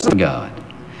of God.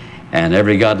 And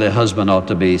every godly husband ought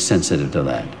to be sensitive to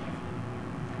that.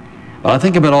 But I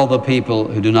think about all the people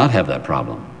who do not have that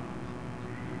problem.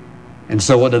 And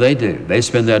so what do? They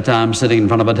spend their time sitting in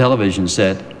front of a television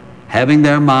set, having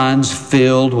their minds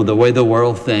filled with the way the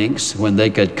world thinks, when they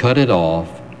could cut it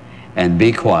off and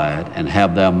be quiet and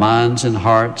have their minds and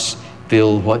hearts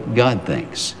filled what God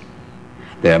thinks.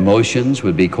 Their emotions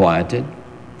would be quieted.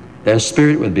 Their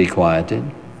spirit would be quieted.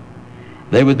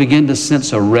 They would begin to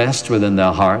sense a rest within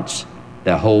their hearts.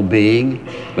 Their whole being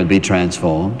would be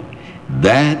transformed.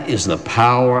 That is the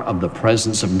power of the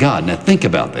presence of God. Now think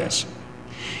about this.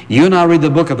 You and I read the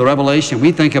book of the Revelation,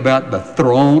 we think about the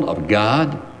throne of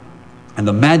God and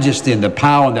the majesty and the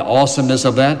power and the awesomeness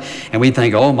of that, and we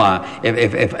think, oh my,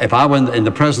 if I were in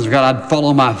the presence of God, I'd fall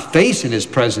on my face in His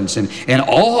presence and in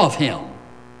awe of Him.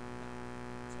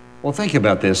 Well, think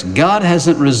about this. God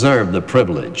hasn't reserved the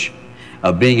privilege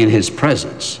of being in His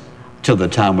presence till the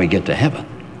time we get to heaven.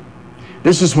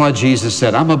 This is why Jesus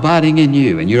said, I'm abiding in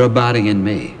you and you're abiding in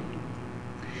me.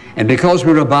 And because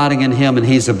we're abiding in Him and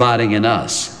He's abiding in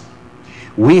us,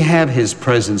 we have His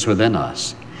presence within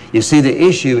us. You see, the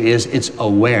issue is it's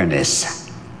awareness.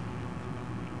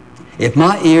 If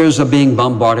my ears are being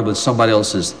bombarded with somebody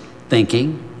else's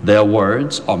thinking, their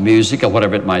words, or music, or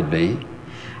whatever it might be,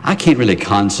 I can't really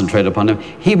concentrate upon Him.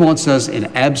 He wants us in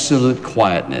absolute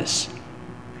quietness,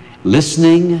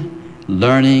 listening,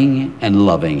 learning, and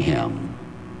loving Him.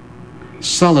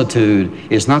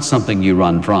 Solitude is not something you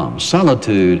run from.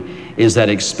 Solitude is that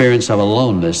experience of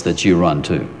aloneness that you run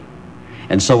to.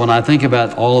 And so when I think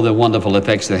about all of the wonderful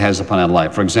effects that it has upon our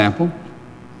life, for example,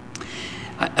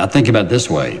 I think about it this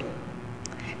way.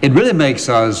 It really makes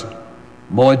us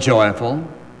more joyful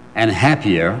and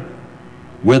happier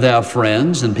with our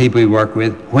friends and people we work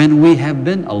with when we have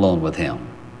been alone with Him.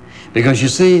 Because you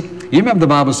see, you remember the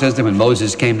Bible says that when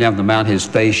Moses came down from the mount, his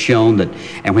face shone,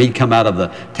 and when he'd come out of the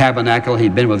tabernacle,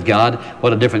 he'd been with God,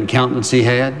 what a different countenance he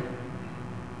had.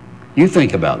 You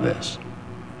think about this.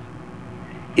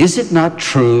 Is it not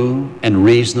true and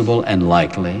reasonable and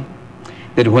likely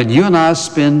that when you and I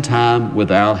spend time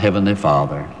with our Heavenly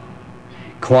Father,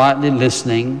 quietly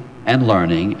listening and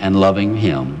learning and loving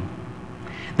Him,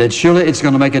 that surely it's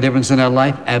going to make a difference in our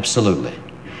life? Absolutely.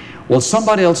 Will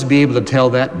somebody else be able to tell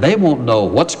that? They won't know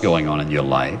what's going on in your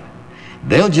life.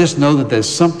 They'll just know that there's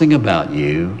something about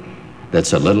you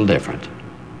that's a little different.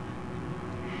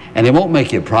 And it won't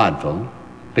make you prideful,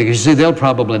 because you see, they'll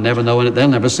probably never know it. They'll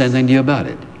never say anything to you about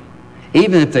it.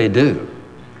 Even if they do,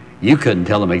 you couldn't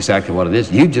tell them exactly what it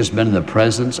is. You've just been in the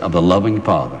presence of the loving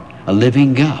Father, a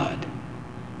living God.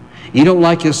 You don't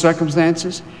like your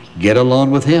circumstances? Get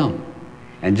alone with Him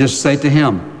and just say to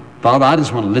Him, Father, I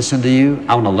just want to listen to you.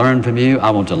 I want to learn from you. I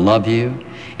want to love you.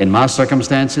 In my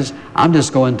circumstances, I'm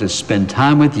just going to spend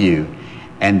time with you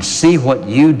and see what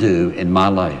you do in my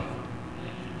life.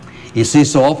 You see,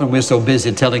 so often we're so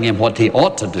busy telling Him what He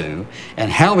ought to do and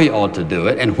how He ought to do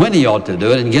it and when He ought to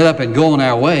do it and get up and go on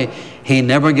our way, He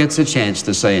never gets a chance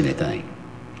to say anything.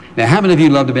 Now, how many of you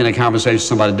love to be in a conversation with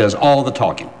somebody that does all the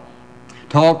talking?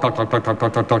 Talk,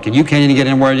 and you can't even get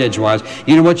in word edgewise.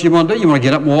 You know what you want to do? You want to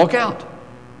get up and walk out.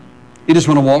 You just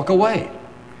want to walk away.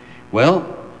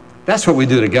 Well, that's what we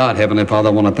do to God. Heavenly Father,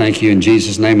 I want to thank you in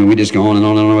Jesus' name. And we just go on and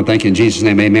on and on. Thank you in Jesus'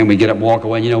 name. Amen. We get up and walk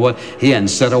away. And you know what? He hadn't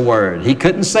said a word. He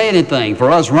couldn't say anything for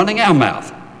us running our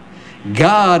mouth.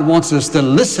 God wants us to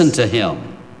listen to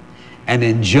Him and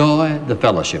enjoy the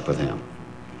fellowship with Him.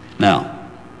 Now,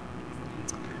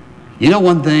 you know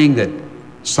one thing that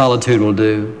solitude will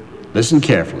do? Listen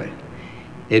carefully.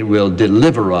 It will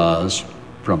deliver us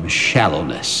from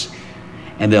shallowness.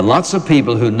 And there are lots of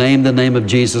people who name the name of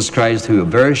Jesus Christ who are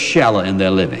very shallow in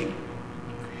their living.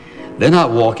 They're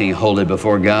not walking holy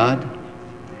before God.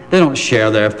 They don't share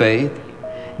their faith.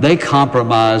 They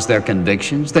compromise their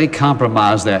convictions. They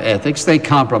compromise their ethics. They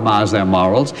compromise their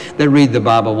morals. They read the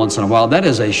Bible once in a while. That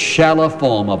is a shallow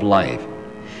form of life.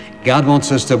 God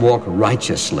wants us to walk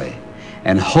righteously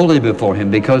and holy before Him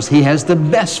because He has the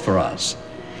best for us.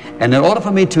 And in order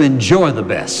for me to enjoy the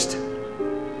best,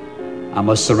 I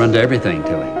must surrender everything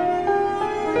to Him.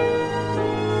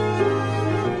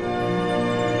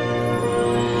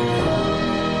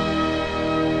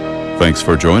 Thanks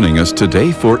for joining us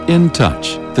today for In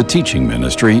Touch, the teaching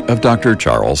ministry of Dr.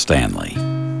 Charles Stanley.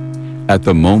 At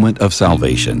the moment of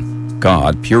salvation,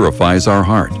 God purifies our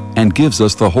heart and gives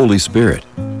us the Holy Spirit,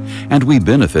 and we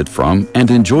benefit from and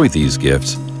enjoy these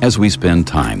gifts as we spend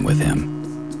time with Him.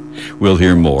 We'll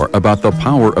hear more about the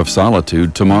power of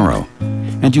solitude tomorrow,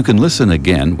 and you can listen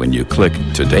again when you click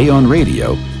Today on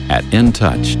Radio at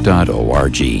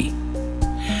intouch.org.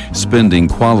 Spending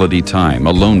quality time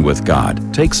alone with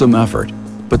God takes some effort,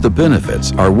 but the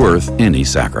benefits are worth any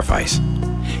sacrifice.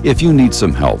 If you need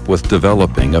some help with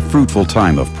developing a fruitful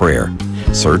time of prayer,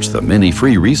 search the many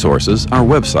free resources our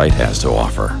website has to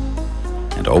offer.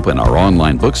 And open our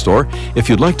online bookstore if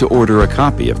you'd like to order a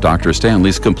copy of Dr.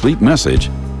 Stanley's complete message,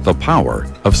 The Power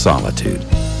of Solitude.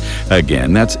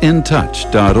 Again, that's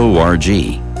intouch.org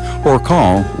or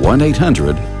call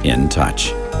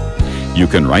 1-800-IN-TOUCH. You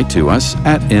can write to us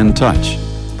at In Touch,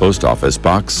 Post Office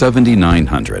Box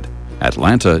 7900,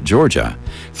 Atlanta, Georgia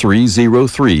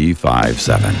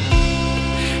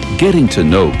 30357. Getting to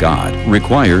know God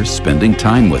requires spending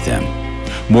time with Him.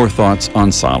 More thoughts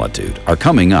on solitude are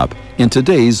coming up in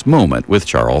today's Moment with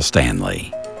Charles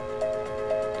Stanley.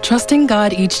 Trusting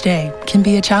God each day can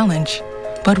be a challenge,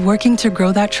 but working to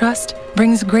grow that trust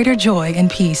brings greater joy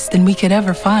and peace than we could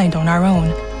ever find on our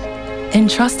own. In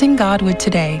Trusting God with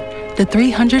Today, the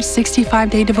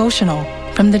 365-day devotional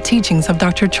from the teachings of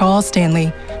Dr. Charles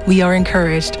Stanley, we are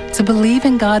encouraged to believe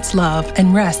in God's love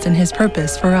and rest in His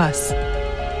purpose for us.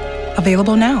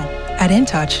 Available now at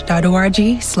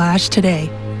intouch.org/today.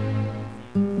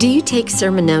 Do you take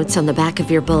sermon notes on the back of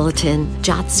your bulletin,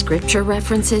 jot scripture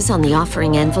references on the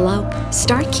offering envelope?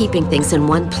 Start keeping things in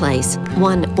one place,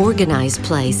 one organized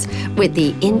place, with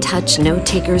the In Touch Note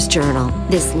Taker's Journal.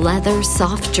 This leather,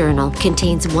 soft journal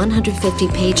contains 150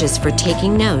 pages for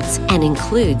taking notes and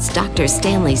includes Dr.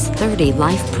 Stanley's 30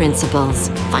 life principles.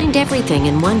 Find everything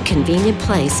in one convenient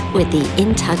place with the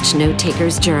In Touch Note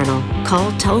Taker's Journal.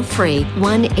 Call toll-free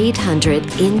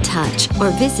 1-800-IN-TOUCH or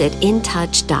visit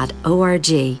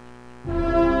intouch.org.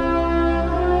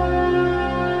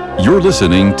 You're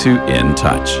listening to In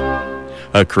Touch.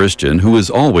 A Christian who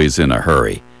is always in a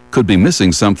hurry could be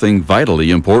missing something vitally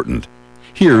important.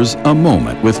 Here's a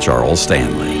Moment with Charles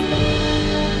Stanley.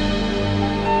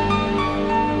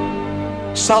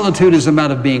 Solitude is a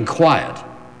matter of being quiet,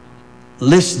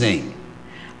 listening,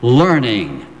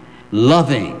 learning,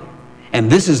 loving. And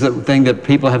this is the thing that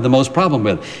people have the most problem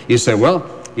with. You say, well,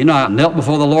 you know, I knelt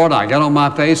before the Lord, I got on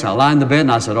my face, I lined the bed,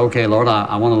 and I said, okay, Lord,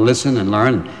 I want to listen and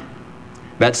learn.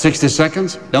 About 60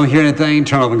 seconds, don't hear anything,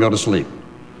 turn over and go to sleep.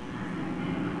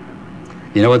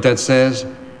 You know what that says?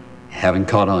 Haven't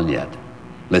caught on yet.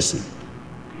 Listen,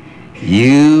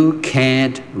 you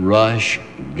can't rush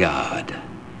God.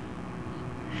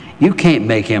 You can't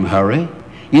make Him hurry.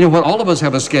 You know what? All of us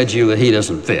have a schedule that He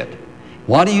doesn't fit.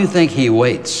 Why do you think He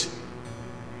waits?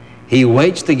 He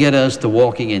waits to get us to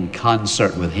walking in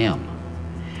concert with Him.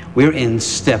 We're in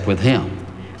step with Him.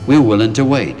 We're willing to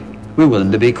wait. We're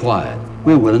willing to be quiet.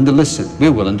 We're willing to listen.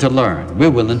 We're willing to learn. We're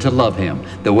willing to love Him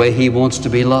the way He wants to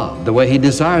be loved, the way He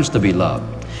desires to be loved,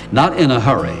 not in a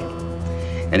hurry.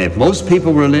 And if most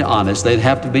people were really honest, they'd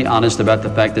have to be honest about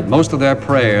the fact that most of their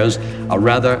prayers are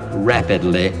rather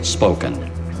rapidly spoken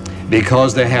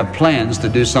because they have plans to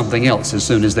do something else as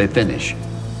soon as they finish.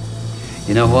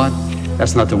 You know what?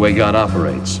 That's not the way God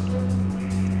operates.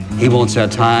 He wants our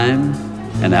time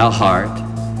and our heart,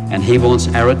 and He wants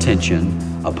our attention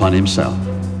upon Himself.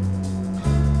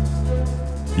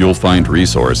 You'll find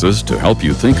resources to help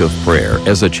you think of prayer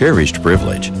as a cherished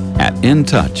privilege at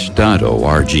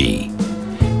intouch.org.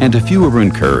 And if you are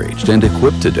encouraged and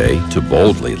equipped today to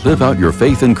boldly live out your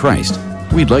faith in Christ,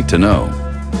 we'd like to know.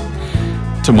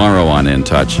 Tomorrow on In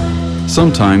Touch,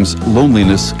 sometimes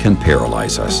loneliness can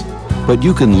paralyze us, but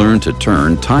you can learn to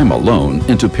turn time alone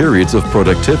into periods of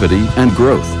productivity and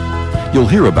growth. You'll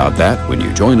hear about that when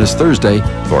you join us Thursday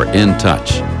for In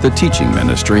Touch, the teaching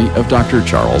ministry of Dr.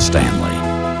 Charles Stanley.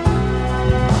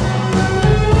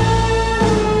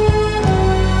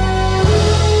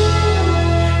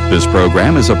 This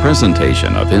program is a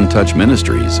presentation of In Touch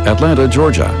Ministries, Atlanta,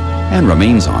 Georgia, and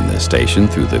remains on this station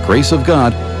through the grace of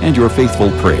God and your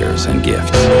faithful prayers and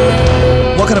gifts.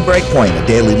 Welcome to Breakpoint, a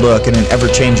daily look at an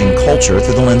ever-changing culture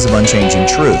through the lens of unchanging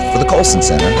truth. For the Colson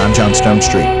Center, I'm John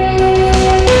Sturmstreet.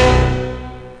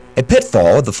 A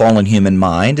pitfall of the fallen human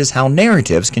mind is how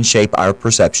narratives can shape our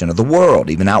perception of the world,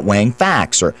 even outweighing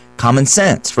facts or common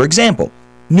sense. For example,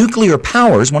 nuclear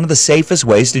power is one of the safest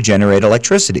ways to generate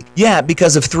electricity. Yet,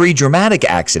 because of 3 dramatic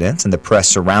accidents and the press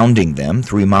surrounding them,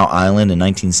 3 Mile Island in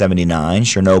 1979,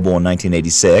 Chernobyl in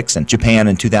 1986, and Japan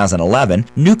in 2011,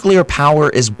 nuclear power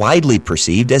is widely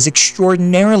perceived as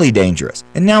extraordinarily dangerous.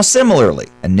 And now similarly,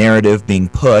 a narrative being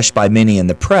pushed by many in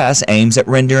the press aims at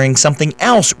rendering something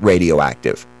else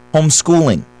radioactive: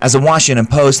 homeschooling. As a Washington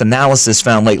Post analysis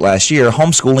found late last year,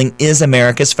 homeschooling is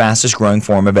America's fastest growing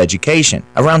form of education.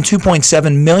 Around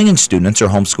 2.7 million students are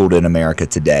homeschooled in America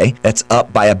today. That's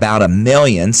up by about 1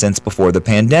 million since before the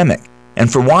pandemic.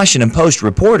 And for Washington Post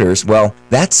reporters, well,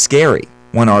 that's scary.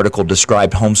 One article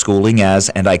described homeschooling as,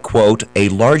 and I quote, a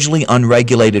largely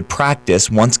unregulated practice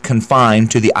once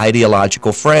confined to the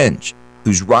ideological fringe,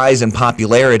 whose rise in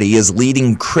popularity is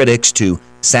leading critics to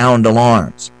sound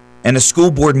alarms. And a school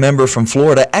board member from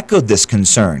Florida echoed this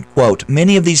concern. Quote,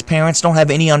 many of these parents don't have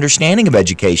any understanding of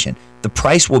education. The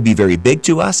price will be very big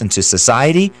to us and to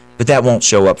society, but that won't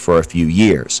show up for a few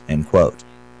years, end quote.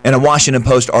 In a Washington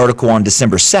Post article on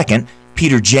December 2nd,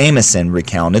 Peter Jamison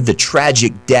recounted the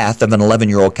tragic death of an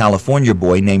 11-year-old California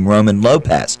boy named Roman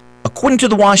Lopez. According to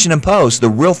the Washington Post, the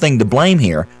real thing to blame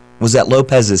here was that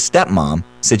Lopez's stepmom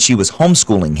said she was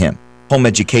homeschooling him. Home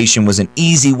education was an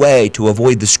easy way to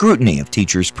avoid the scrutiny of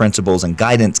teachers, principals, and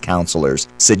guidance counselors,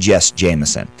 suggests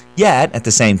Jamison. Yet, at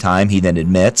the same time, he then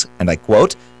admits, and I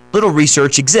quote, little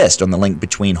research exists on the link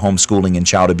between homeschooling and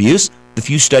child abuse. The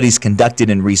few studies conducted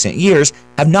in recent years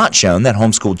have not shown that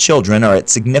homeschooled children are at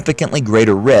significantly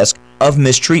greater risk of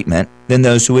mistreatment than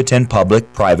those who attend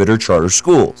public, private, or charter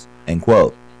schools, end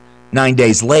quote. 9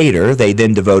 days later, they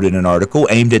then devoted an article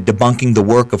aimed at debunking the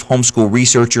work of homeschool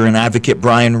researcher and advocate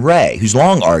Brian Ray, who's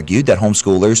long argued that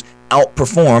homeschoolers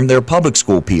outperform their public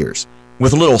school peers.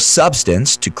 With little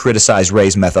substance to criticize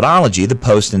Ray's methodology, the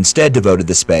Post instead devoted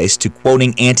the space to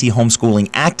quoting anti-homeschooling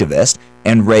activist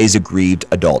and Ray's aggrieved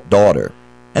adult daughter.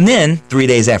 And then, 3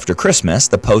 days after Christmas,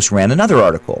 the Post ran another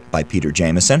article by Peter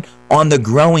Jamison on the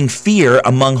growing fear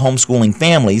among homeschooling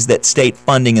families that state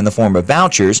funding in the form of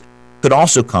vouchers could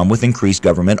also come with increased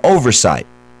government oversight.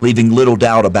 Leaving little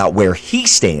doubt about where he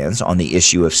stands on the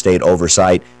issue of state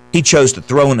oversight, he chose to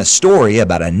throw in a story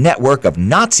about a network of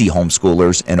Nazi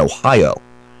homeschoolers in Ohio.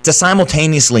 To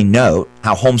simultaneously note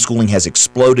how homeschooling has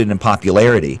exploded in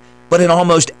popularity, but in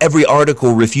almost every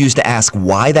article refused to ask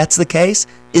why that's the case,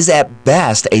 is at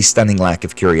best a stunning lack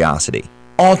of curiosity.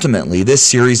 Ultimately, this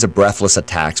series of breathless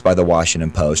attacks by the Washington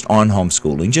Post on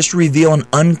homeschooling just reveal an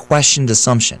unquestioned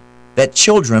assumption that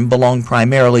children belong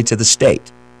primarily to the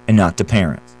state and not to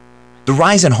parents. The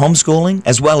rise in homeschooling,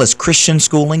 as well as Christian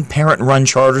schooling, parent-run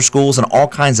charter schools, and all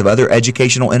kinds of other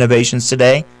educational innovations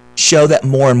today, show that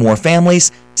more and more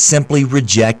families simply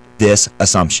reject this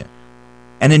assumption.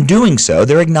 And in doing so,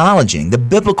 they're acknowledging the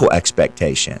biblical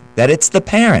expectation that it's the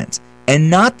parents and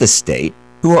not the state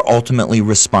who are ultimately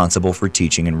responsible for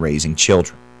teaching and raising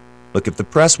children. Look, if the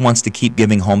press wants to keep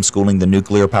giving homeschooling the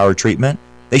nuclear power treatment,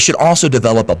 they should also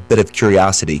develop a bit of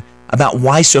curiosity about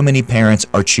why so many parents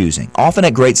are choosing, often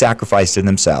at great sacrifice to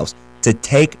themselves, to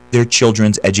take their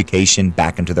children's education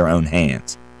back into their own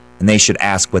hands. And they should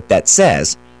ask what that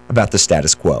says about the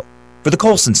status quo. For the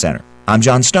Colson Center, I'm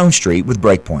John Stonestreet with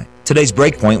Breakpoint. Today's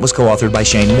Breakpoint was co-authored by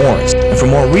Shane Morris. And for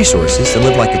more resources to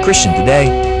live like a Christian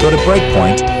today, go to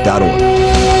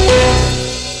breakpoint.org.